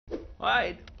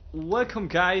Alright, welcome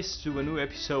guys to a new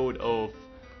episode of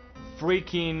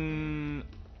freaking...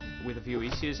 with a few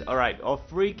issues, alright, of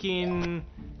freaking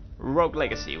Rogue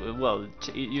Legacy. Well,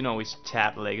 you know, it's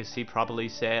Chat Legacy, properly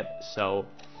said, so...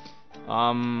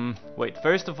 wait,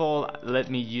 first of all,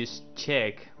 let me just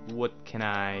check what can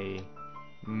I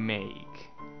make.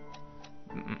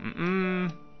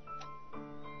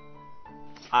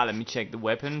 Let me check the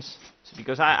weapons,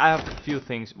 because I have a few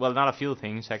things, well, not a few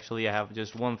things, actually, I have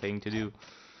just one thing to do,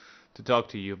 to talk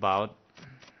to you about.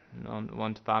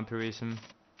 Want vampirism,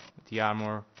 the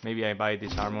armor, maybe I buy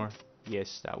this armor,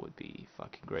 yes, that would be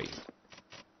fucking great,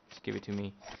 just give it to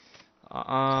me.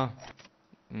 I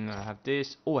have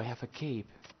this, oh, I have a cape,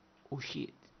 oh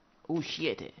shit, oh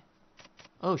shit,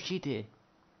 oh shit.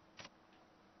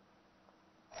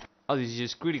 Oh, this is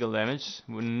just critical damage,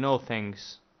 no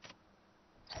thanks.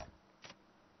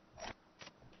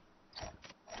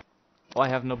 Oh, I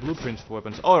have no blueprints for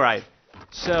weapons. Alright,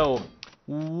 so,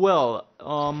 well,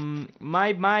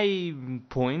 my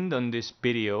point on this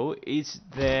video is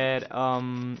that,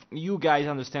 you guys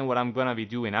understand what I'm gonna be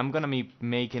doing. I'm gonna be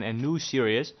making a new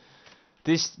series.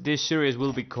 This series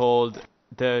will be called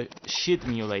the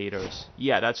Shitmulators.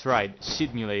 Yeah, that's right,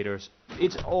 Shitmulators.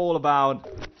 It's all about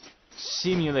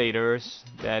simulators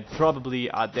that probably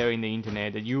out there in the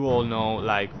internet that you all know,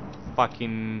 like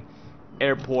fucking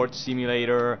airport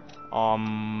simulator,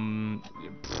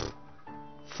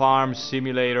 farm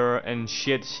simulator and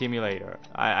shit simulator.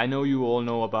 I know you all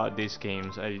know about these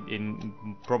games.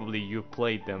 Probably you've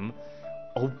played them.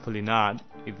 Hopefully not,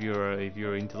 if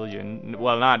you're intelligent.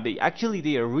 Well, not. They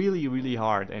are really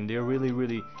hard, and they're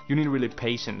really you need really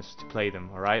patience to play them.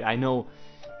 All right, I know.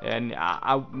 And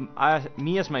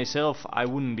me as myself, I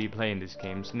wouldn't be playing these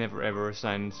games, never ever,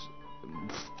 since,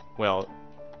 well,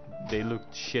 they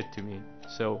looked shit to me,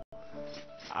 so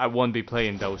I won't be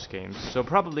playing those games. So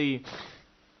probably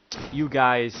you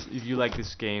guys, if you like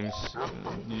these games,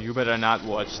 you better not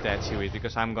watch that series,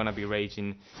 because I'm gonna be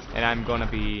raging and I'm gonna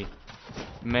be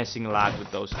messing a lot with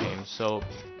those games. So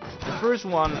the first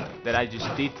one that I just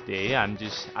did today, I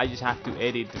just have to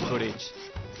edit the footage,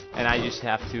 and I just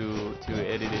have to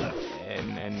edit it,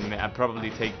 and I probably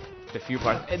take the few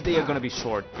parts, and they are gonna be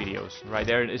short videos, right?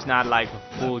 There, it's not like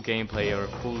a full gameplay or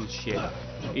full shit.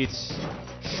 It's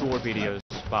short videos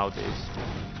about this.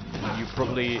 You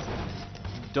probably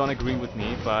don't agree with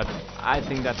me, but I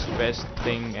think that's the best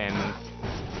thing, and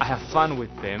I have fun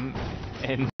with them.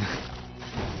 And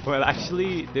well,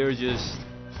 actually, they're just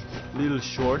little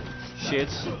short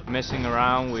shits messing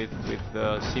around with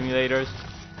the simulators.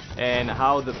 And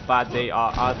how bad they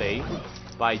are they?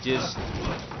 By just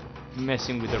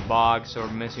messing with their bugs or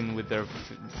messing with their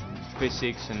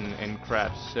physics and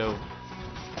crap. So,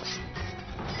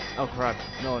 oh crap!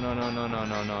 No!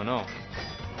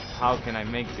 How can I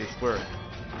make this work?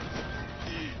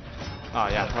 Oh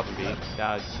yeah, probably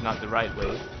that's not the right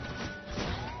way.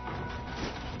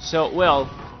 So, well,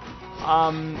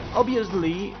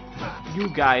 obviously you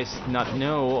guys not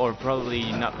know, or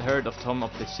probably not heard of some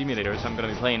of the simulators I'm gonna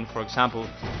be playing. For example,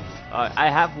 I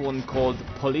have one called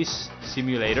Police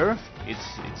Simulator.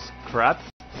 It's crap,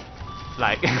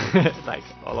 like like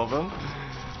all of them.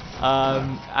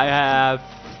 I have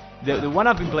the one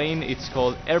I've been playing. It's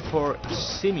called Airport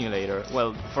Simulator.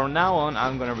 Well, from now on,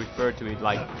 I'm gonna refer to it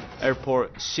like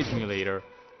Airport Shitmulator,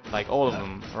 like all of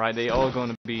them, right? They all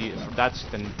gonna be, that's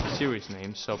the series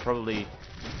name. So probably,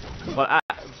 well,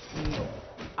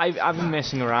 I've been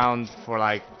messing around for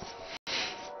like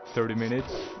 30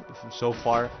 minutes so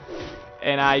far,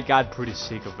 and I got pretty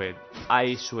sick of it.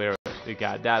 I swear to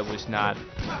God, that was not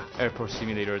Airport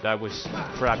Simulator, that was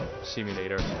Crap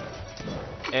Simulator.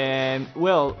 And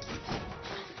well,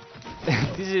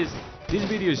 this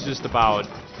video is just about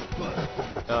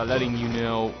letting you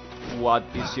know what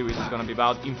this series is gonna be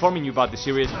about, informing you about the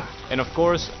series, and of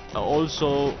course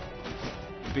also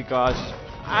because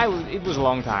it was a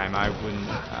long time I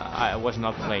was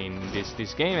not playing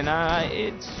this game, and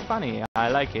it's funny, I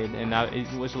like it, and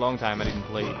it was a long time I didn't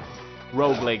play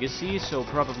Rogue Legacy, so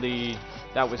probably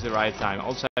that was the right time.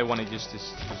 Also, I wanted just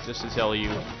to tell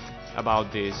you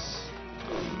about this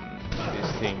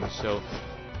thing. So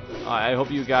I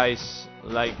hope you guys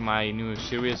like my new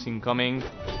series incoming.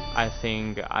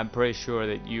 I'm pretty sure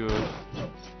that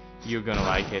you're gonna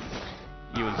like it.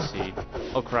 You will see.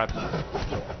 Oh crap!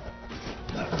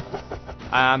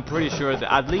 I'm pretty sure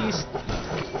that, at least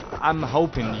I'm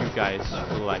hoping you guys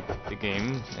will like the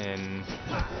game, and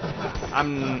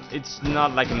it's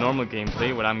not like a normal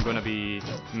gameplay where I'm gonna be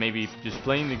maybe just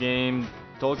playing the game,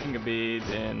 talking a bit,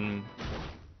 and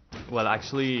well,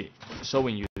 actually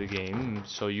showing you the game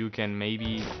so you can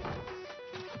maybe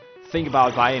think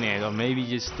about buying it, or maybe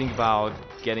just think about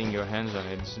getting your hands on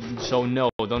it. So no,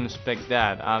 don't expect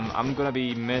that. I'm gonna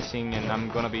be messing and I'm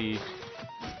gonna be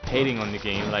hating on the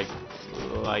game like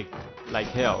like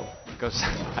hell because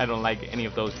I don't like any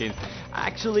of those games.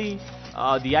 Actually,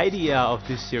 the idea of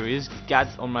this series got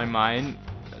on my mind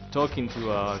talking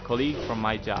to a colleague from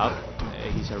my job.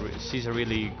 She's a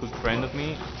really good friend of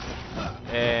me,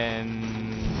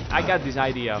 and I got this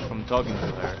idea from talking to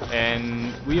her.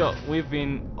 And we've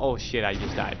been, oh shit, I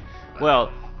just died.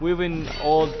 Well, we've been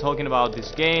all talking about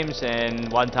these games,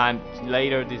 and one time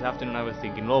later this afternoon I was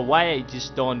thinking, well, why I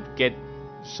just don't get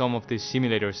some of these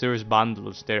simulators. There's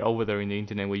bundles there over there in the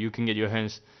internet where you can get your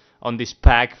hands on this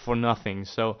pack for nothing.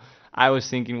 So I was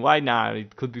thinking, why not?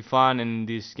 It could be fun, and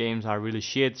these games are really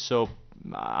shit. So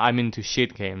I'm into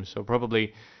shit games. So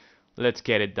probably let's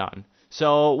get it done.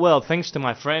 So well, thanks to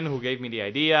my friend who gave me the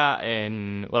idea,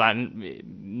 and well,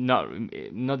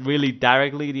 not really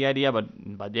directly the idea,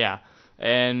 but yeah.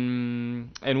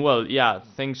 And well, yeah,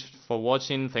 thanks for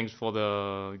watching. Thanks for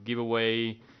the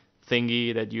giveaway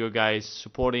thingy that you guys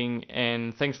supporting,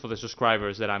 and thanks for the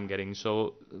subscribers that I'm getting.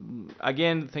 So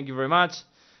again, thank you very much.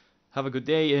 Have a good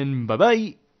day, and bye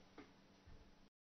bye.